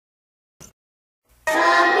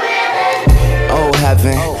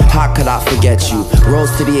heaven, how could I forget you?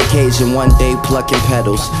 Rose to the occasion, one day plucking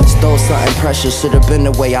petals. Stole something precious, should've been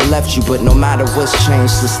the way I left you. But no matter what's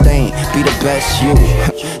changed, sustain, be the best you.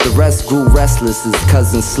 The rest grew restless as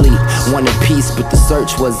cousins sleep. Wanted peace, but the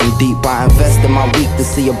search wasn't deep. I invested my week to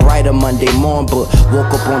see a brighter Monday morn, but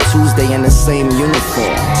woke up on Tuesday in the same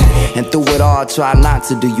uniform. And through it all, I tried not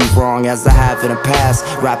to do you wrong, as I have in the past,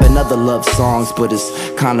 rapping other love songs. But it's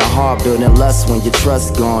kinda hard building lust when your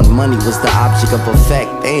trust gone. Money was the object of affect,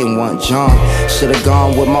 they ain't want John. Should've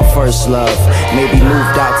gone with my first love. Maybe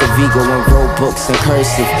moved out to Vigo and wrote books in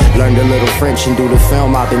cursive. Learned a little French and do the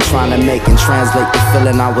film I've been trying to make, and translate the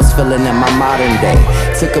feeling I was feeling in my modern day.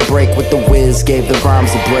 Took a break with the whiz, gave the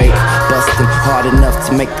rhymes a break. Busting hard enough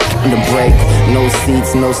to make the break. No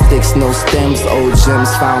seeds, no sticks, no stems. Old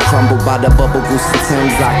gems found crumbled by the bubble goose and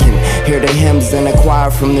Timbs. I can hear the hymns in the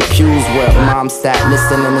choir from the pews where mom sat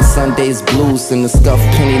listening to Sunday's blues, and the stuffed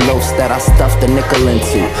penny loaves that I stuffed a nickel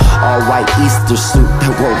into. All white Easter suit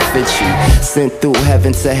that won't fit you. Sent through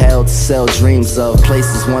heaven to hell to sell dreams of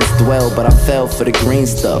places once dwelled, but I fell for the green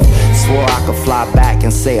stuff. Swore I could fly back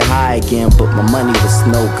and say hi again, but my money was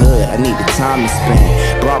no good, I needed time to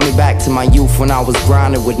spend. Brought me back to my youth when I was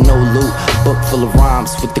grinding with no loot. Book full of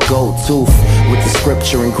rhymes with the gold tooth, with the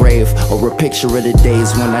scripture engraved, or a picture of the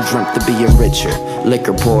days when I dreamt of being richer.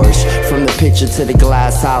 Liquor pours from the pitcher to the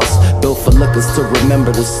glass house, built for lookers to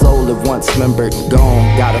remember the soul that once remembered.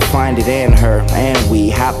 Gone, gotta find it in her, and we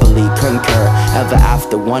happily concur. Ever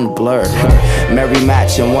after one blur, merry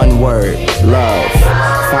match in one word, love.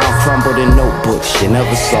 Found crumbled in notebooks you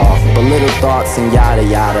never saw, but little thoughts and yada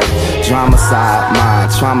yada. Drama side,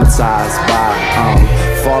 mind traumatized by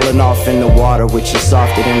falling off in the water, which is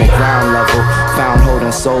softer than the ground level. Found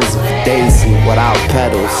holding souls of a daisy without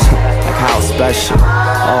petals. Like how special,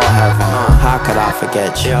 all heaven, how could I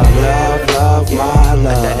forget you? Your love, love, my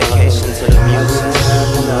love. A dedication to the music.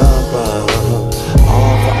 Heaven above,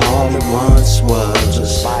 all for all it once was.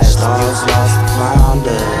 Stars lost and found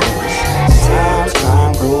us.